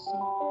todopoderoso,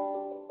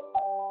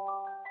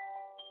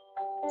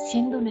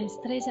 siendo una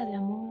estrella de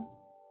amor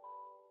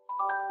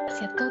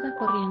hacia toda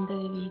corriente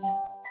de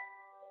vida.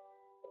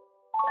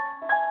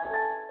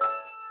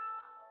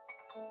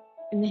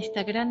 En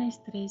esta gran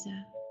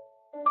estrella,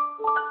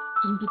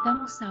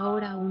 invitamos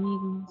ahora a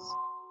unirnos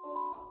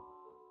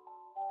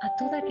a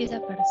toda aquella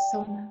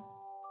persona,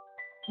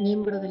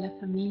 miembro de la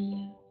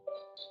familia,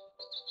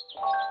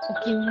 o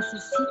quien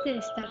necesite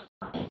estar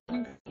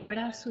en el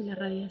abrazo y la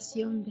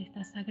radiación de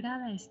esta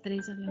sagrada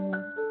estrella de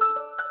amor,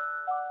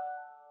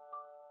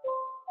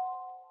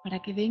 para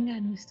que venga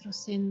a nuestro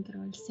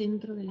centro, al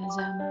centro de la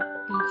llama,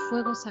 el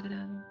fuego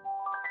sagrado,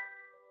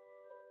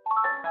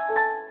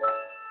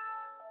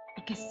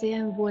 y que sea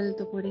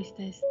envuelto por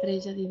esta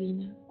estrella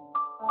divina,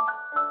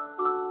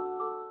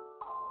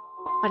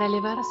 para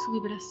elevar su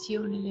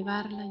vibración,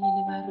 elevarla y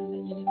elevarla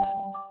y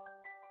elevarla,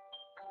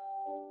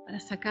 para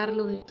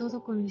sacarlo de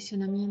todo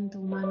condicionamiento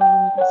humano y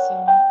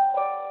limitación.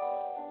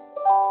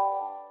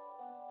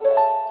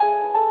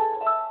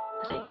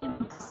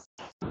 Traemos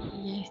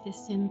a este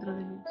centro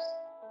de luz,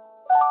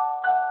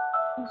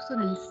 justo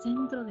en el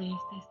centro de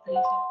esta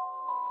estrella.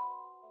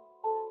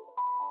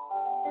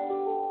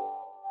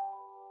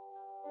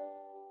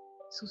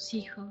 Sus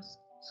hijos,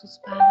 sus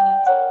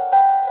padres,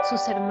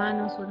 sus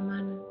hermanos o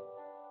hermanas,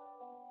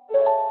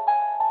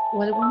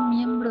 o algún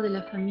miembro de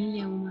la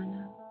familia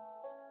humana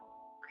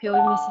que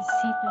hoy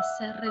necesita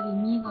ser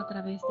redimido a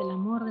través del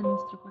amor de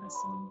nuestro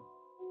corazón.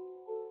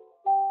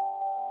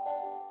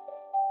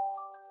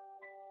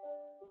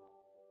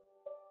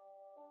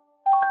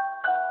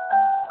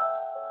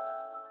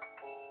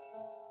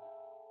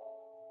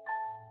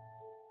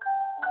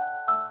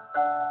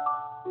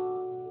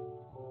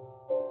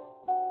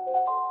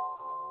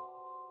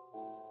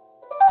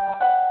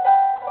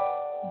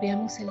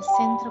 Veamos el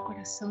centro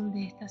corazón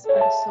de estas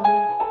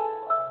personas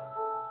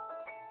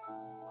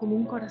como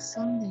un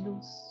corazón de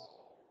luz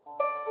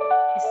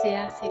que se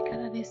hace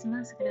cada vez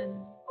más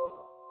grande.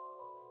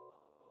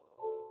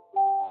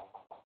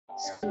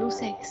 Su luz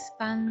se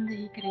expande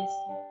y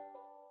crece.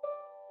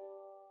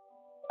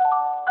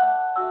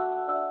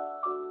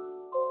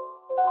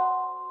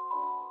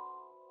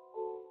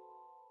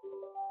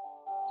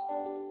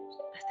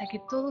 Hasta que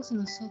todos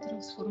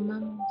nosotros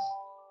formamos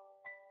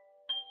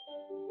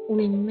un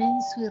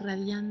inmenso y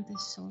radiante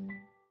sol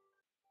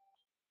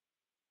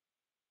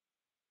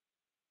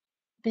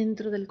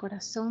dentro del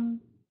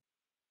corazón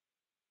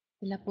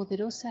de la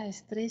poderosa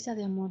estrella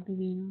de amor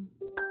divino.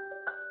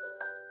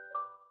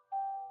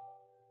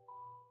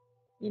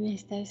 Y en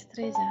esta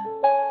estrella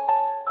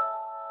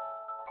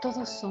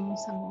todos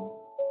somos amor.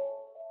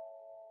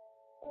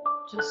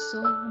 Yo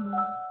soy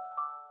amor.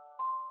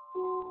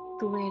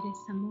 Tú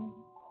eres amor.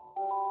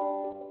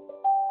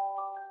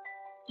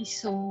 Y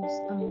somos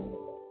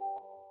amor.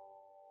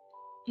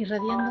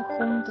 Irradiando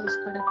juntos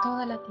para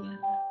toda la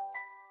tierra,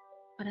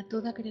 para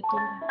toda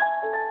criatura,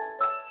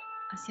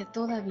 hacia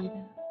toda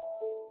vida,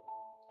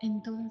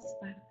 en todas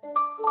partes,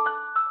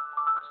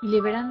 y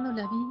liberando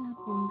la vida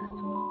a punta de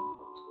amor.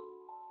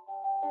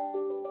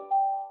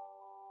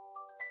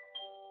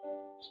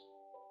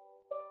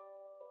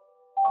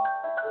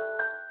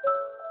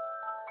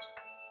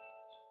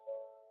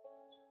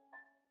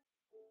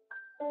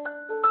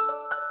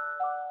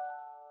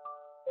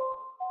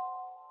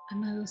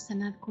 Amado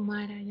Sanat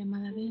Kumara y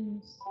amada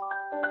Venus,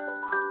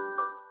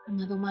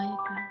 amado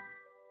Maika,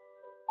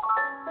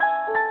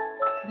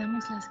 te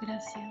damos las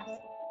gracias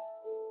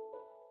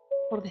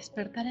por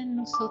despertar en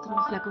nosotros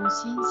la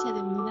conciencia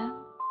de unidad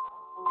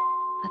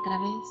a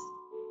través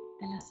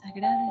de la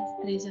sagrada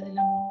estrella del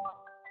amor.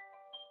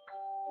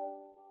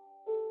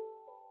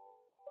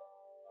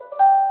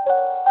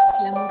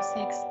 Que el amor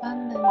se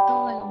expanda en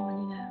toda la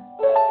humanidad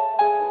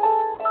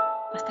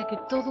hasta que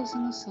todos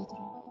nosotros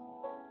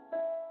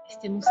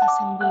estemos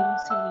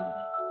ascendidos y libres.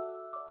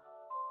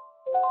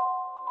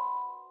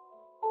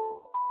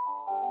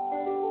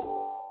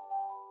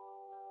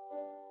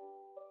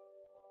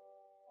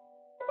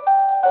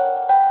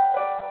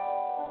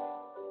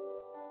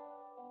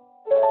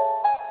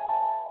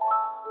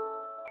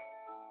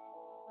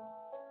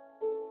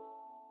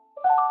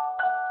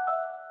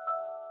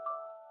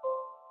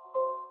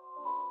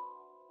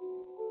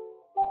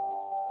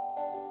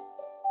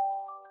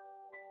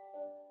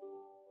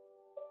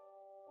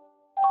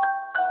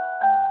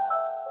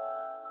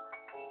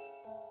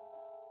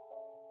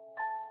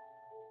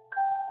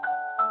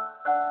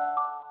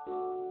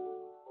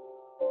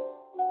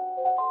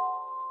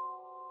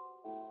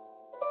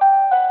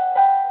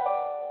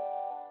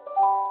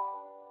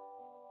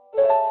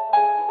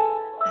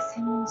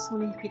 tomamos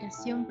una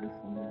inspiración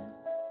profunda.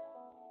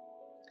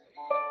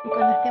 Y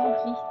cuando estemos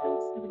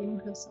listos,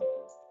 abrimos los ojos.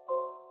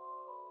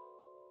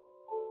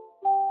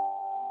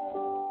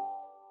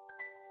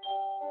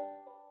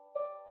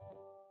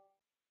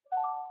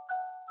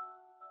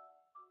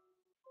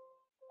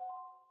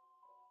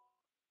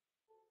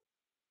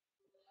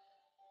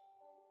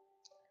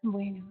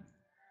 Bueno,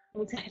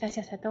 muchas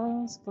gracias a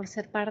todos por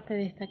ser parte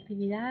de esta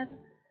actividad,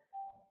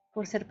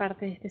 por ser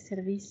parte de este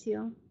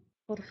servicio,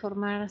 por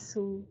formar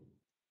su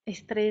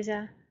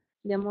estrella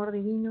de amor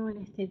divino en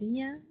este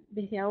día,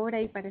 desde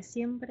ahora y para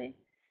siempre,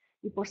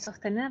 y por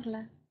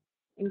sostenerla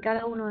en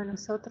cada uno de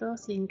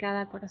nosotros y en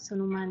cada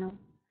corazón humano.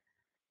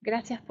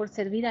 Gracias por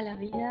servir a la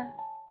vida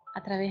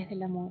a través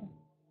del amor.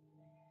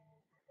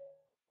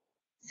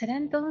 Será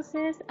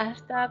entonces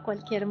hasta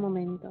cualquier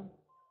momento.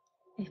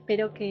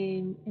 Espero que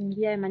el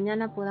día de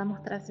mañana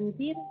podamos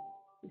transmitir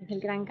desde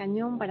el Gran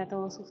Cañón para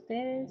todos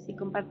ustedes y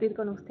compartir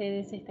con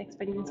ustedes esta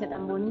experiencia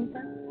tan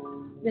bonita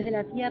desde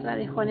la tierra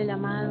de Juan el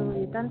Amado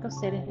y de tantos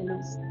seres de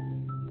luz.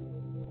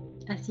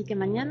 Así que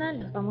mañana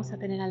los vamos a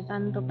tener al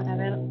tanto para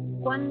ver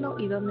cuándo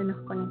y dónde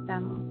nos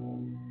conectamos.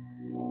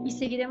 Y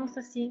seguiremos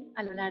así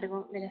a lo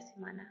largo de la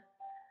semana.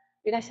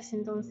 Gracias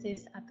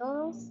entonces a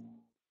todos,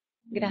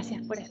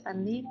 gracias por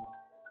expandir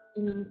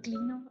y me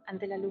inclino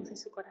ante la luz de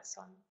su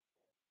corazón.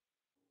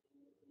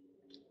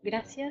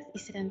 Gracias y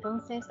será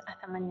entonces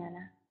hasta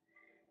mañana.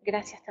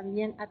 Gracias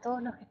también a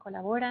todos los que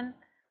colaboran,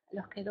 a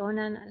los que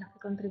donan, a los que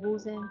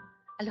contribuyen,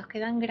 a los que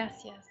dan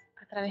gracias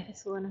a través de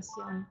su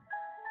donación.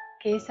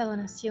 Que esa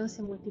donación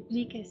se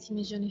multiplique, se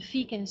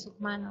millonifique en sus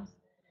manos,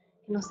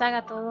 que nos haga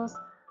a todos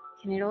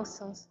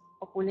generosos,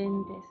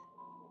 opulentes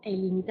e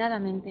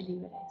ilimitadamente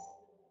libres.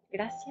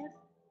 Gracias,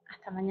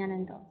 hasta mañana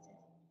entonces.